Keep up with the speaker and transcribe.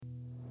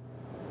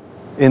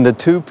In the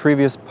two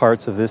previous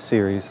parts of this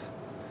series,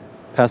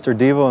 Pastor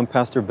Devo and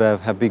Pastor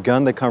Bev have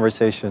begun the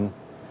conversation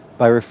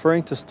by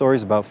referring to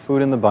stories about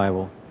food in the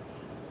Bible,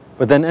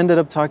 but then ended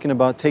up talking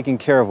about taking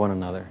care of one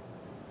another.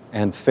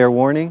 And fair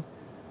warning,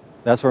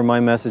 that's where my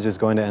message is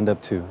going to end up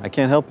too. I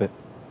can't help it.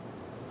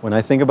 When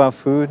I think about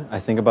food, I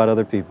think about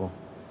other people.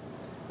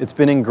 It's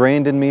been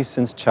ingrained in me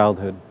since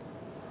childhood.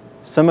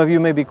 Some of you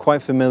may be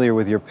quite familiar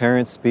with your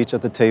parents' speech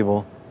at the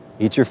table,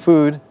 "Eat your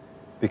food,"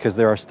 because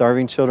there are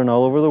starving children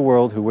all over the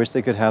world who wish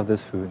they could have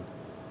this food.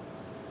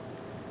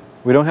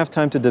 We don't have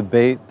time to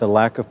debate the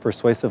lack of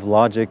persuasive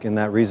logic in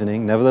that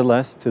reasoning.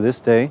 Nevertheless, to this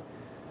day,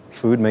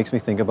 food makes me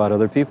think about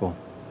other people.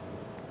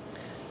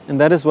 And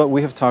that is what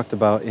we have talked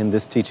about in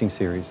this teaching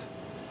series.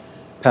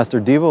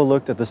 Pastor Devo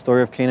looked at the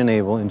story of Cain and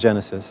Abel in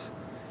Genesis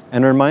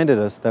and reminded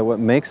us that what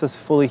makes us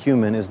fully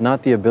human is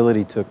not the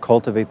ability to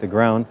cultivate the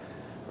ground,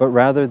 but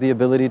rather the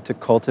ability to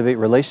cultivate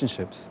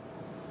relationships.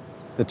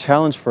 The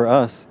challenge for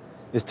us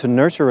is to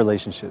nurture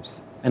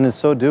relationships, and in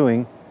so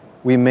doing,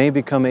 we may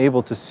become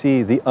able to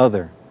see the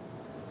other,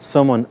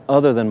 someone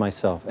other than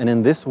myself, and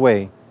in this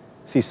way,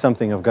 see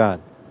something of God.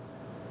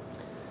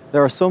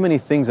 There are so many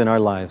things in our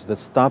lives that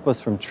stop us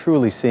from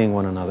truly seeing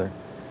one another,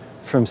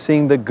 from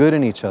seeing the good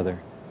in each other,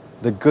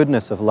 the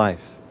goodness of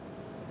life.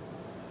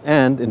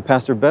 And in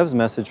Pastor Bev's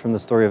message from the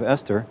story of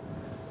Esther,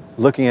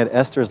 looking at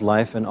Esther's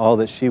life and all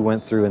that she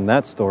went through in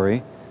that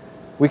story,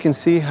 we can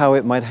see how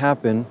it might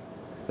happen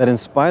that in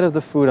spite of the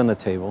food on the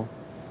table,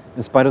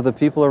 in spite of the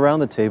people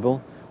around the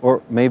table,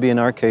 or maybe in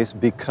our case,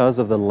 because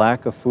of the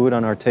lack of food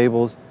on our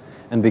tables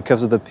and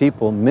because of the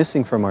people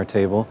missing from our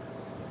table,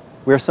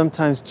 we are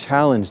sometimes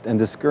challenged and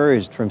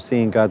discouraged from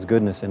seeing God's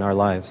goodness in our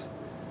lives.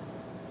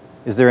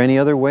 Is there any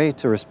other way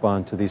to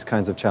respond to these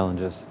kinds of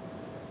challenges?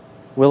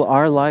 Will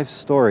our life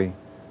story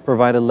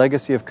provide a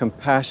legacy of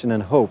compassion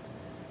and hope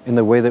in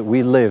the way that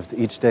we lived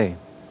each day?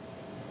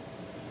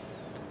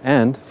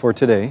 And for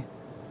today,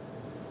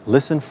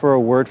 listen for a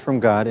word from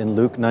God in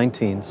Luke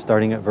 19,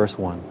 starting at verse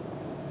 1.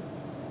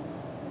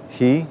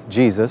 He,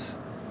 Jesus,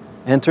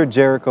 entered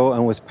Jericho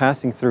and was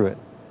passing through it.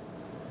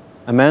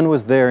 A man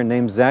was there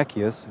named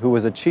Zacchaeus, who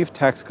was a chief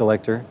tax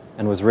collector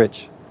and was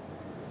rich.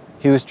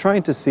 He was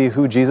trying to see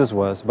who Jesus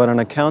was, but on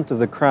account of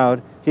the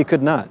crowd, he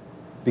could not,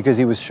 because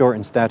he was short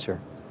in stature.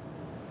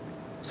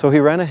 So he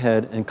ran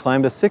ahead and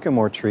climbed a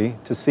sycamore tree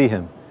to see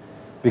him,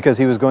 because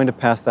he was going to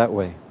pass that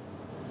way.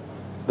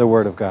 The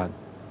Word of God.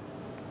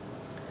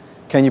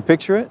 Can you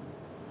picture it?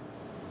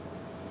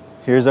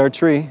 Here's our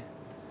tree.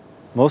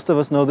 Most of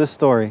us know this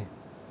story.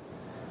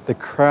 The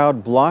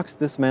crowd blocks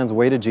this man's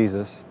way to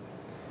Jesus,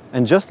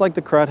 and just like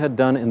the crowd had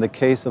done in the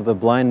case of the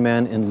blind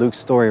man in Luke's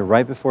story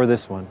right before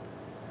this one,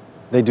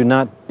 they do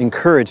not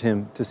encourage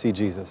him to see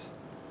Jesus.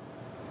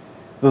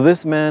 Though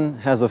this man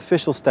has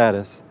official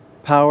status,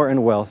 power,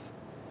 and wealth,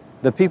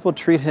 the people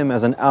treat him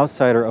as an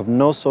outsider of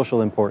no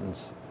social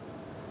importance.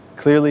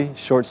 Clearly,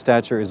 short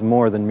stature is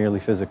more than merely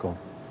physical.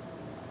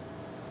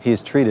 He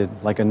is treated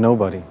like a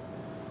nobody.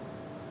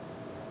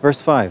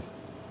 Verse 5.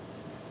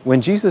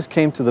 When Jesus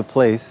came to the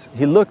place,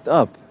 he looked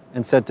up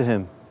and said to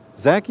him,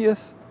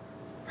 "Zacchaeus,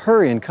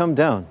 hurry and come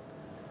down,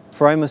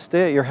 for I must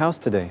stay at your house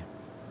today."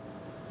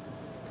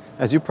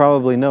 As you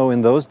probably know,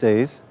 in those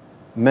days,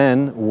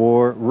 men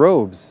wore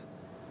robes,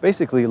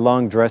 basically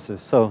long dresses.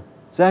 So,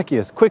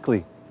 Zacchaeus,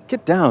 quickly,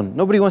 get down.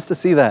 Nobody wants to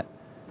see that.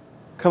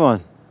 Come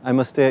on, I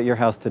must stay at your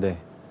house today.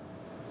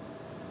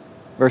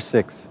 Verse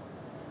 6.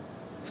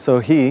 So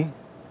he,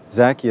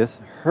 Zacchaeus,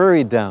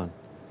 hurried down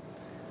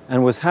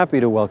and was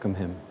happy to welcome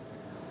him.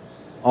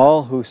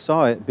 All who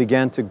saw it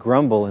began to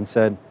grumble and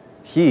said,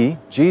 "He,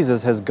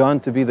 Jesus, has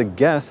gone to be the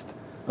guest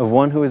of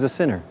one who is a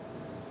sinner."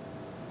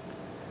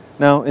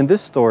 Now, in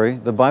this story,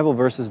 the Bible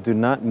verses do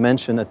not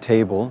mention a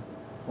table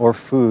or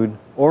food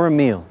or a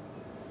meal.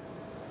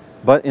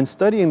 But in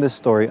studying this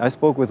story, I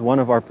spoke with one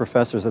of our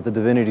professors at the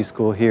Divinity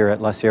School here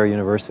at La Sierra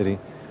University,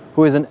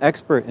 who is an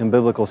expert in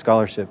biblical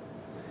scholarship,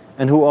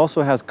 and who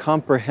also has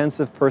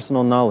comprehensive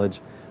personal knowledge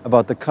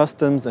about the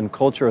customs and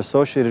culture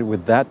associated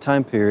with that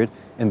time period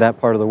in that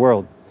part of the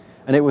world.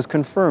 And it was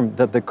confirmed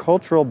that the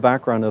cultural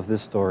background of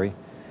this story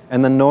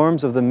and the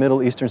norms of the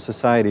Middle Eastern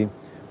society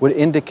would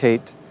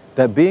indicate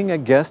that being a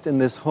guest in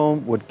this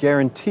home would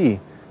guarantee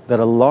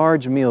that a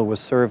large meal was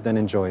served and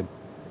enjoyed.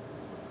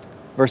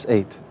 Verse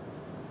 8.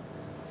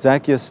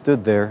 Zacchaeus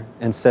stood there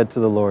and said to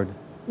the Lord,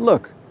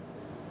 "Look,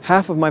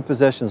 half of my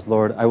possessions,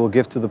 Lord, I will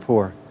give to the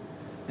poor.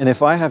 And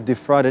if I have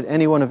defrauded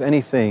anyone of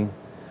anything,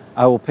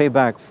 I will pay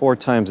back 4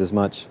 times as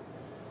much."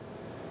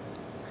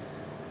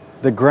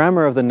 The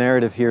grammar of the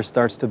narrative here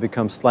starts to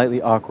become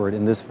slightly awkward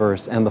in this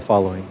verse and the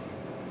following.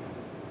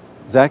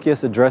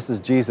 Zacchaeus addresses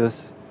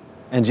Jesus,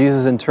 and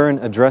Jesus in turn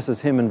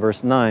addresses him in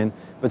verse 9,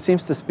 but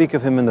seems to speak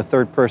of him in the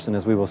third person,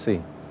 as we will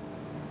see.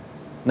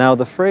 Now,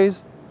 the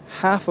phrase,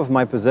 "half of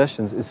my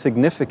possessions," is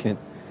significant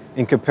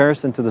in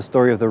comparison to the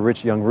story of the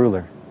rich young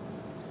ruler.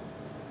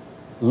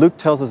 Luke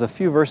tells us a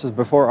few verses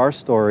before our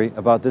story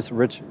about this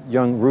rich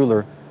young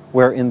ruler,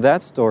 where in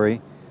that story,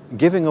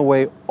 giving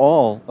away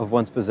all of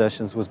one's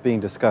possessions was being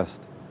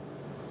discussed.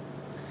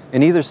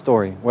 In either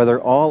story, whether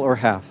all or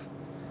half,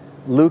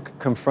 Luke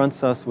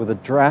confronts us with a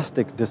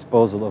drastic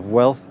disposal of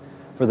wealth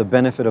for the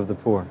benefit of the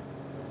poor.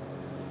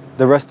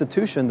 The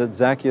restitution that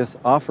Zacchaeus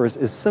offers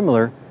is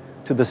similar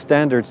to the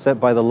standard set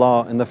by the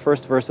law in the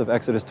first verse of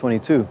Exodus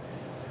 22,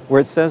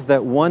 where it says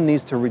that one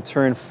needs to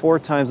return 4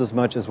 times as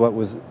much as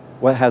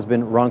what has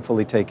been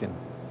wrongfully taken.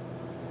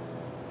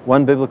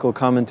 One biblical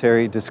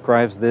commentary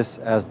describes this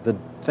as the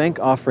thank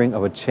offering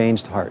of a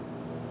changed heart.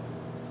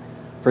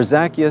 For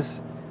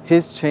Zacchaeus,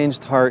 his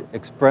changed heart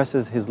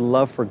expresses his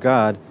love for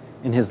God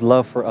in his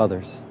love for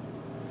others.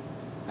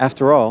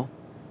 After all,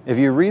 if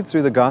you read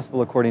through the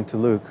Gospel according to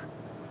Luke,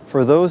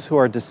 for those who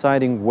are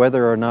deciding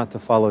whether or not to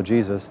follow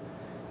Jesus,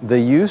 the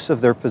use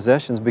of their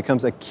possessions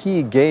becomes a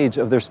key gauge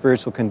of their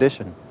spiritual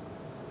condition.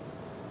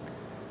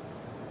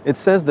 It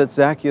says that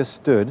Zacchaeus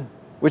stood,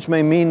 which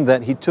may mean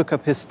that he took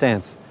up his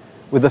stance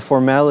with the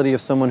formality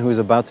of someone who is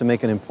about to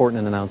make an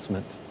important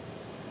announcement.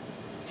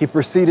 He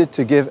proceeded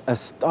to give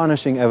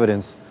astonishing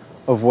evidence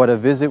of what a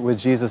visit with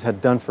Jesus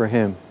had done for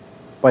him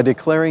by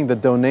declaring the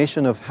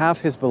donation of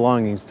half his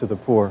belongings to the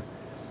poor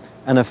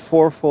and a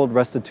 4-fold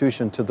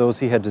restitution to those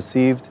he had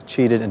deceived,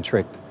 cheated, and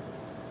tricked.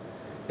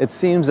 It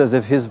seems as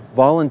if his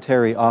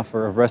voluntary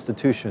offer of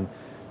restitution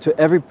to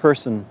every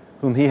person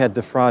whom he had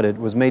defrauded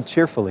was made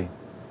cheerfully.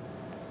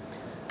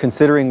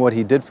 Considering what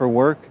he did for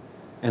work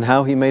and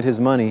how he made his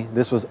money,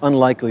 this was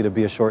unlikely to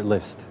be a short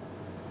list.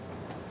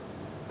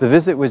 The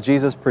visit with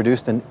Jesus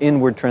produced an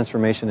inward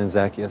transformation in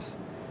Zacchaeus.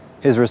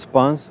 His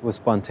response was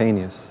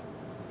spontaneous.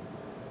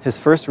 His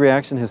first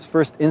reaction, his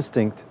first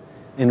instinct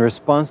in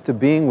response to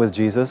being with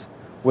Jesus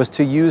was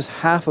to use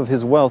half of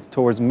his wealth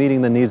towards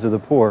meeting the needs of the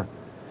poor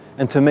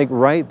and to make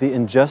right the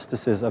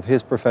injustices of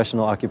his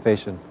professional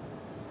occupation.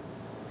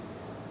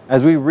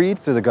 As we read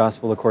through the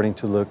Gospel according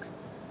to Luke,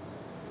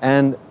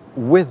 and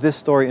with this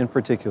story in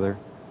particular,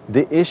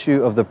 the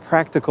issue of the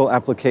practical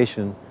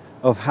application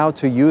of how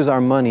to use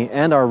our money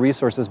and our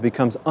resources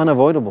becomes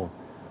unavoidable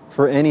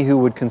for any who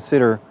would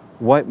consider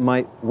what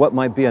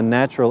might be a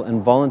natural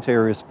and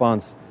voluntary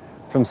response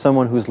from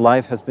someone whose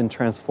life has been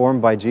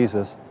transformed by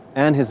Jesus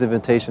and his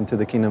invitation to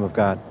the kingdom of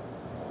God.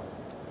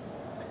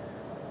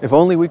 If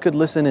only we could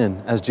listen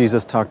in as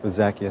Jesus talked with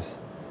Zacchaeus.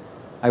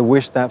 I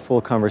wish that full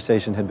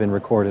conversation had been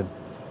recorded.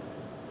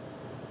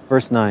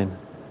 Verse 9,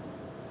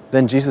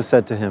 then Jesus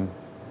said to him,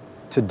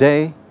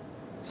 "Today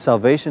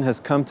salvation has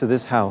come to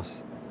this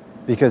house,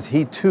 because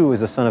he too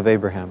is a son of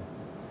Abraham.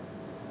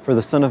 For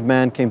the Son of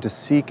Man came to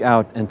seek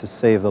out and to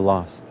save the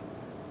lost."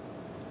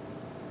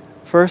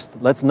 First,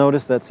 let's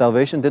notice that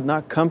salvation did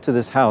not come to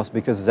this house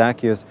because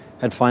Zacchaeus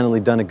had finally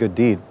done a good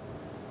deed.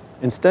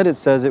 Instead, it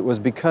says it was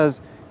because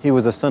he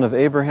was a son of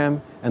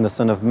Abraham and the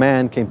Son of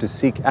Man came to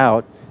seek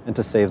out and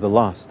to save the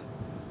lost.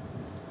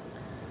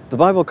 The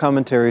Bible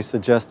commentaries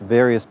suggest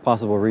various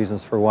possible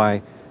reasons for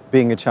why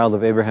being a child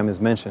of Abraham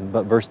is mentioned,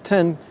 but verse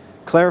 10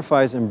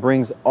 clarifies and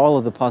brings all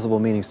of the possible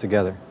meanings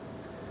together.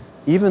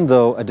 Even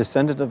though a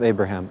descendant of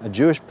Abraham, a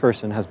Jewish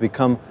person, has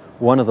become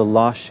one of the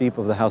lost sheep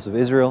of the house of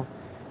Israel,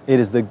 it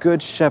is the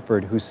good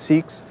shepherd who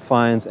seeks,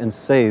 finds, and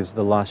saves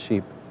the lost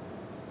sheep.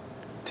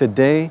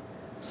 Today,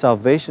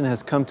 salvation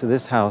has come to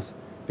this house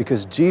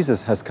because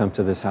Jesus has come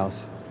to this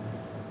house.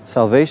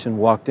 Salvation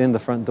walked in the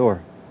front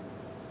door.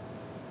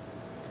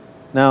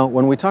 Now,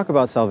 when we talk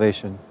about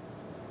salvation,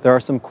 there are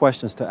some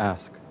questions to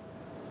ask.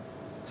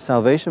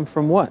 Salvation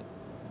from what?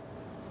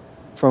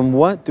 From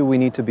what do we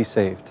need to be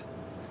saved?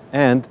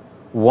 And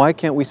why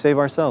can't we save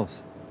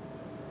ourselves?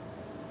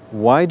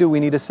 Why do we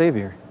need a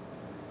Savior?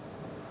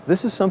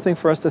 This is something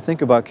for us to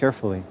think about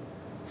carefully.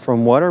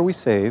 From what are we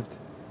saved,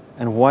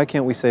 and why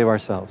can't we save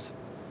ourselves?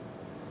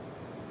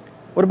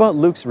 What about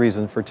Luke's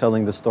reason for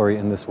telling the story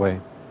in this way?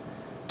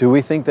 Do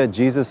we think that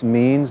Jesus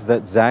means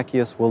that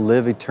Zacchaeus will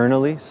live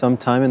eternally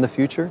sometime in the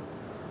future?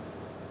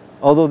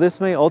 Although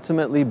this may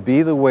ultimately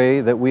be the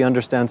way that we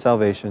understand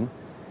salvation,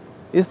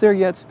 is there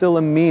yet still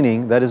a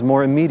meaning that is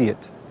more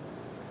immediate?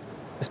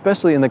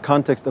 Especially in the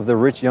context of the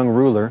rich young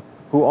ruler,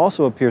 who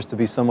also appears to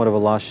be somewhat of a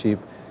lost sheep,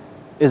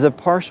 is a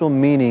partial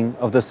meaning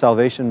of the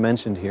salvation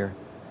mentioned here,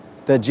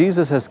 that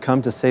Jesus has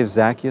come to save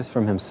Zacchaeus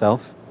from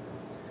himself,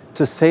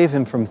 to save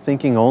him from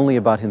thinking only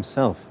about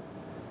himself.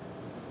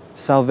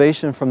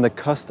 Salvation from the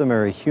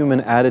customary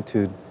human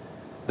attitude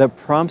that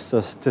prompts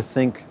us to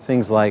think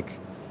things like,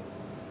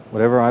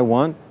 whatever I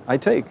want, I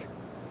take.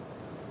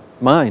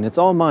 Mine, it's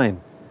all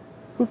mine.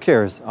 Who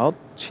cares? I'll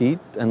cheat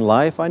and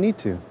lie if I need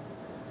to.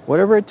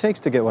 Whatever it takes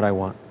to get what I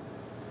want.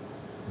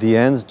 The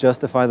ends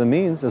justify the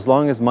means. As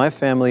long as my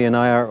family and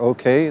I are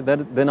okay,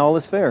 then all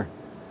is fair.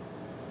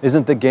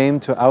 Isn't the game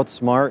to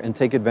outsmart and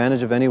take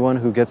advantage of anyone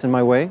who gets in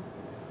my way?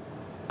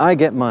 I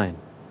get mine.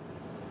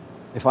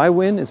 If I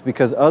win, it's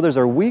because others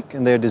are weak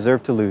and they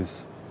deserve to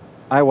lose.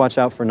 I watch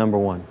out for number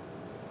one.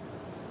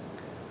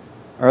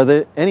 Are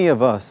there any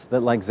of us that,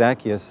 like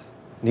Zacchaeus,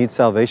 need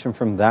salvation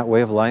from that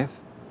way of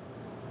life?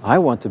 I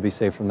want to be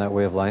saved from that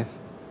way of life.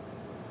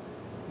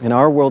 In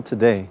our world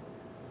today,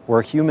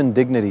 where human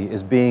dignity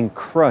is being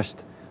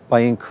crushed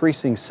by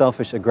increasing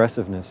selfish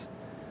aggressiveness,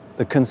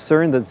 the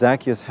concern that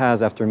Zacchaeus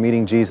has after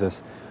meeting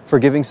Jesus for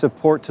giving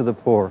support to the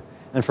poor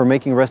and for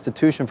making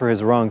restitution for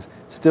his wrongs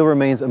still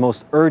remains a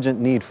most urgent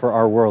need for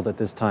our world at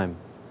this time.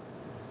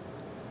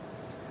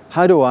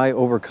 How do I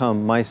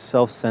overcome my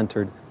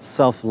self-centered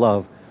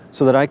self-love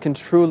so that I can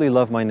truly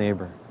love my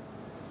neighbor?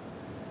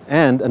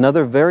 And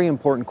another very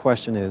important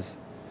question is,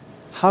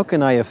 how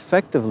can I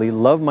effectively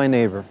love my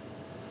neighbor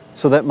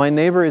so that my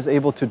neighbor is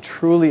able to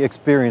truly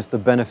experience the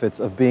benefits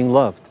of being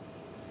loved?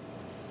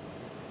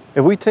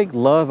 If we take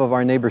love of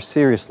our neighbor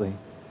seriously,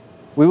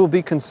 we will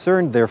be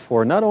concerned,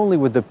 therefore, not only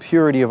with the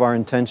purity of our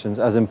intentions,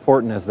 as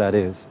important as that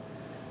is,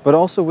 but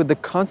also with the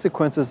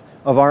consequences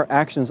of our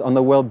actions on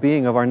the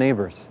well-being of our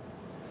neighbors.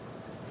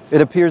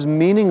 It appears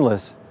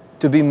meaningless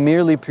to be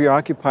merely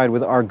preoccupied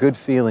with our good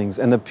feelings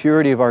and the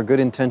purity of our good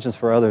intentions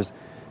for others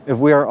if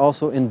we are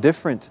also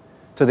indifferent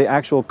to the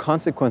actual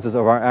consequences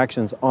of our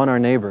actions on our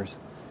neighbors.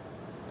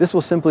 This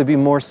will simply be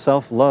more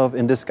self-love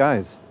in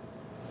disguise.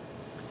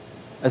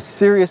 A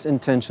serious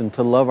intention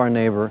to love our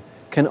neighbor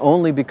can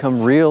only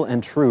become real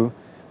and true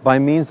by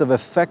means of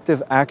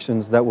effective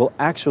actions that will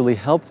actually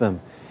help them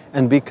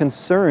and be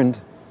concerned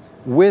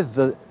with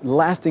the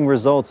lasting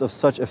results of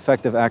such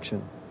effective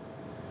action.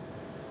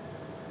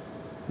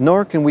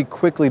 Nor can we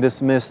quickly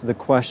dismiss the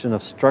question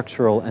of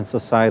structural and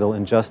societal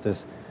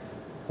injustice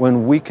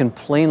when we can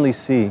plainly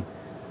see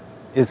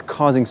is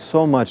causing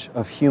so much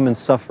of human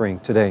suffering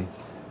today,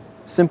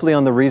 simply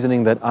on the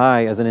reasoning that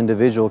I, as an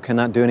individual,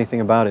 cannot do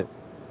anything about it.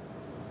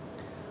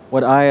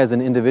 What I, as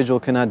an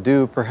individual, cannot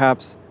do,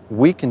 perhaps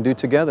we can do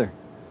together.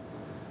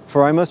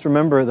 For I must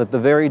remember that the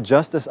very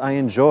justice I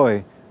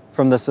enjoy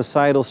from the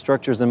societal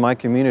structures in my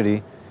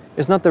community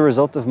is not the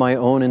result of my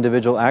own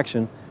individual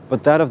action,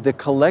 but that of the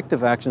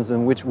collective actions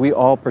in which we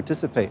all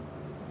participate.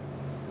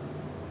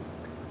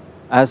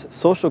 As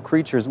social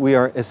creatures, we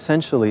are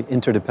essentially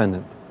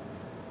interdependent.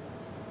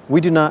 We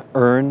do not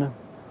earn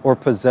or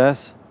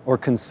possess or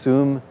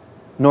consume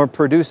nor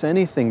produce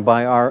anything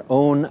by our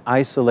own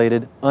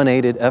isolated,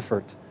 unaided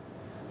effort.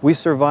 We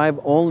survive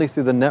only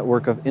through the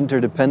network of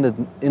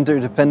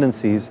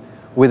interdependencies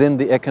within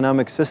the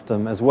economic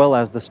system as well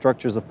as the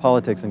structures of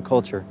politics and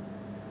culture.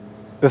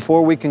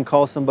 Before we can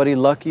call somebody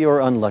lucky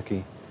or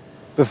unlucky,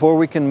 before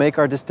we can make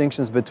our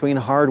distinctions between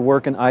hard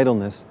work and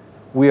idleness,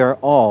 we are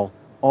all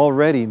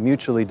already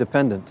mutually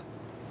dependent.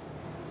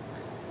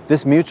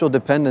 This mutual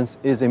dependence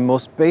is a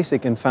most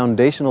basic and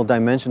foundational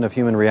dimension of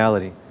human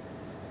reality.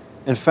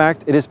 In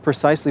fact, it is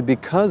precisely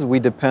because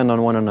we depend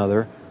on one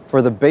another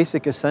for the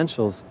basic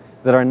essentials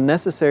that are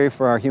necessary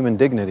for our human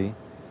dignity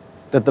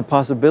that the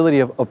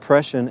possibility of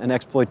oppression and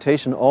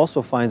exploitation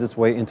also finds its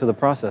way into the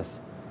process.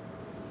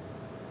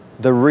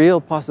 The real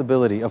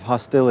possibility of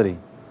hostility,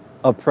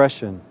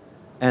 oppression,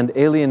 and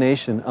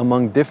alienation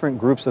among different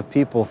groups of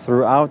people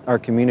throughout our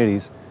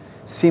communities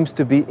seems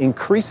to be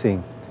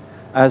increasing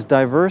as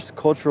diverse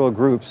cultural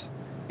groups,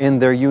 in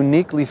their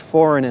uniquely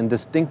foreign and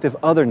distinctive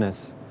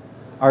otherness,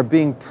 are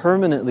being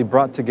permanently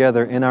brought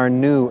together in our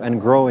new and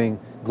growing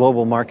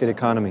global market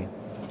economy.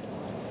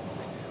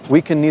 We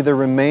can neither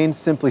remain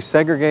simply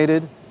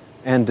segregated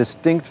and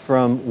distinct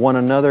from one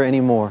another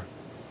anymore,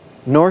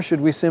 nor should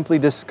we simply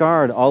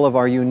discard all of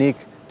our unique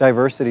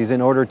diversities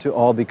in order to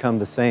all become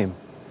the same,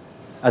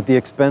 at the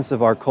expense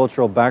of our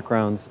cultural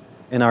backgrounds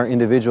and our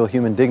individual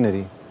human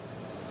dignity.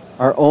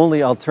 Our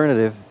only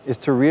alternative is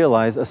to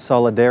realize a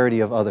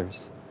solidarity of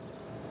others.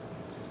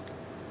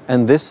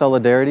 And this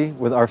solidarity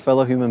with our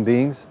fellow human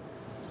beings,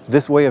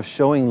 this way of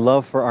showing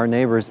love for our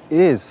neighbors,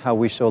 is how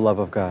we show love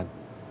of God.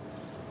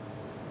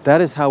 That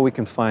is how we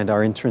can find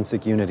our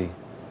intrinsic unity.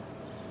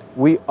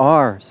 We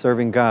are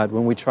serving God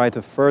when we try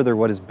to further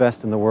what is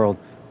best in the world,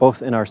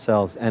 both in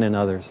ourselves and in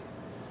others.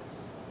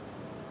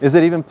 Is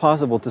it even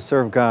possible to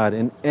serve God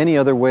in any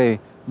other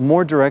way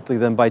more directly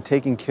than by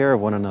taking care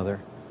of one another?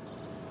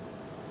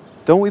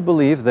 Don't we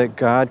believe that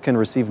God can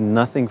receive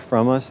nothing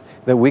from us,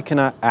 that we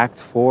cannot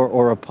act for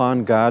or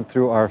upon God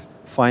through our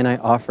finite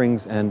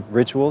offerings and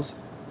rituals?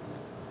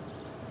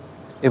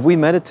 If we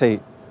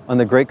meditate on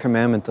the great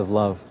commandment of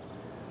love,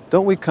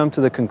 don't we come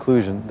to the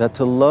conclusion that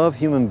to love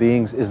human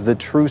beings is the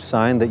true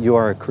sign that you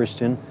are a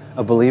Christian,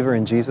 a believer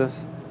in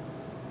Jesus?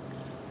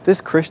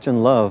 This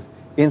Christian love,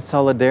 in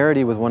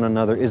solidarity with one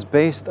another, is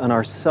based on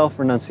our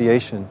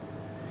self-renunciation.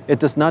 It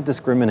does not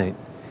discriminate.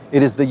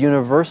 It is the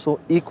universal,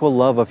 equal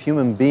love of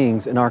human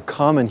beings in our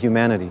common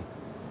humanity.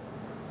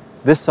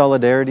 This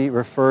solidarity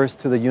refers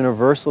to the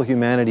universal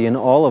humanity in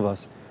all of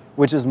us,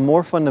 which is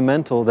more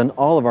fundamental than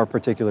all of our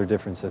particular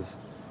differences.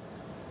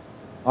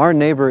 Our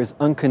neighbor is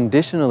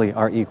unconditionally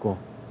our equal.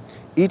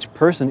 Each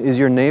person is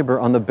your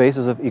neighbor on the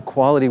basis of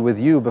equality with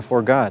you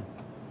before God.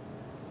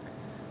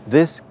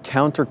 This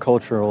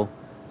countercultural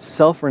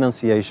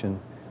self-renunciation,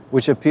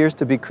 which appears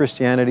to be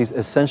Christianity's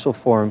essential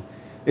form,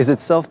 is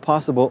itself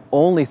possible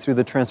only through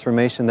the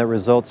transformation that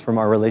results from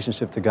our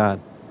relationship to God.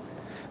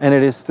 And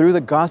it is through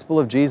the gospel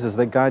of Jesus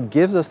that God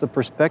gives us the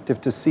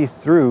perspective to see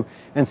through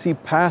and see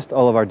past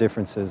all of our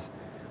differences,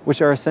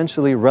 which are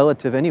essentially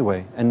relative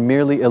anyway and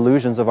merely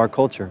illusions of our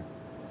culture.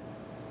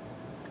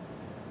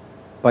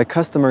 By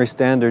customary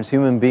standards,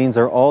 human beings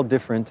are all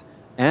different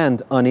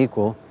and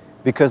unequal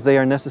because they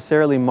are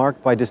necessarily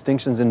marked by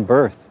distinctions in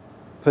birth,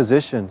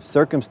 position,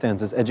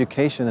 circumstances,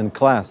 education, and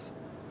class.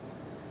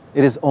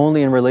 It is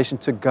only in relation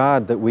to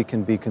God that we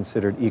can be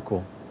considered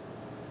equal.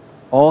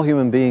 All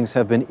human beings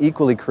have been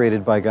equally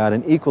created by God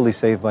and equally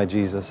saved by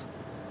Jesus.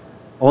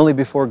 Only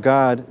before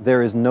God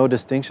there is no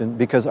distinction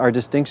because our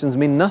distinctions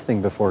mean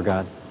nothing before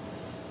God.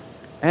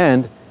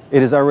 And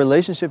it is our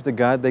relationship to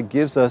God that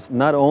gives us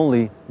not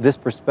only this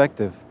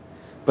perspective,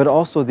 but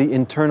also the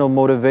internal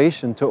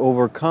motivation to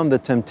overcome the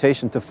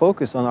temptation to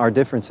focus on our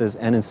differences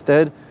and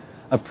instead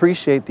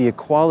appreciate the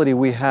equality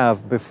we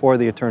have before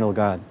the eternal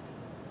God.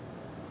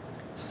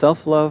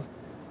 Self-love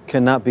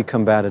cannot be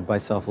combated by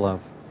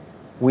self-love.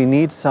 We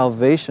need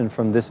salvation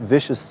from this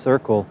vicious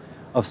circle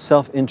of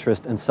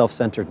self-interest and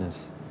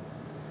self-centeredness.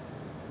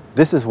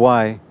 This is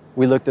why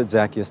we looked at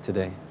Zacchaeus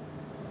today.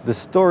 The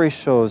story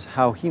shows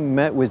how he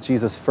met with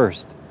Jesus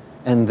first,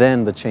 and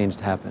then the change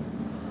happened.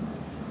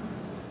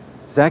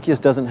 Zacchaeus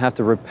doesn't have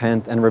to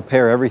repent and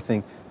repair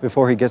everything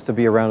before he gets to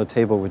be around a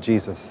table with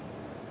Jesus.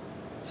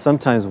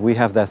 Sometimes we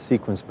have that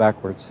sequence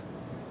backwards.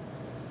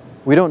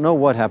 We don't know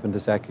what happened to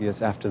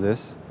Zacchaeus after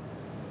this.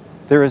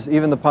 There is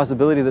even the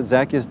possibility that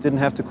Zacchaeus didn't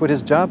have to quit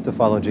his job to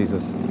follow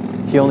Jesus.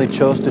 He only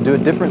chose to do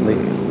it differently.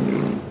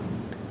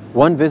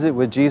 One visit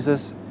with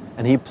Jesus,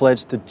 and he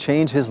pledged to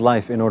change his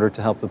life in order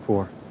to help the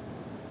poor.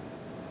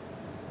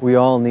 We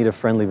all need a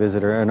friendly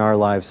visitor in our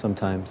lives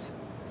sometimes.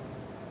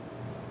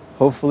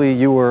 Hopefully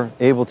you were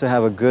able to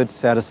have a good,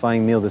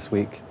 satisfying meal this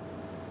week.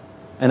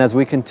 And as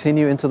we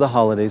continue into the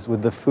holidays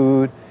with the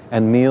food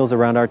and meals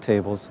around our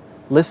tables,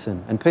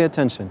 listen and pay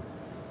attention.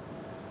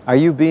 Are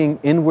you being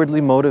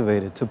inwardly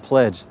motivated to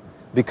pledge,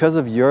 because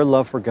of your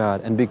love for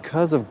God and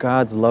because of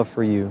God's love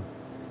for you,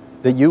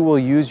 that you will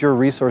use your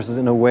resources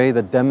in a way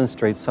that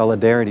demonstrates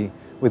solidarity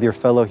with your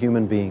fellow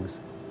human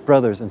beings,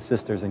 brothers and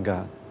sisters in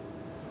God?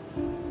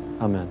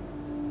 Amen.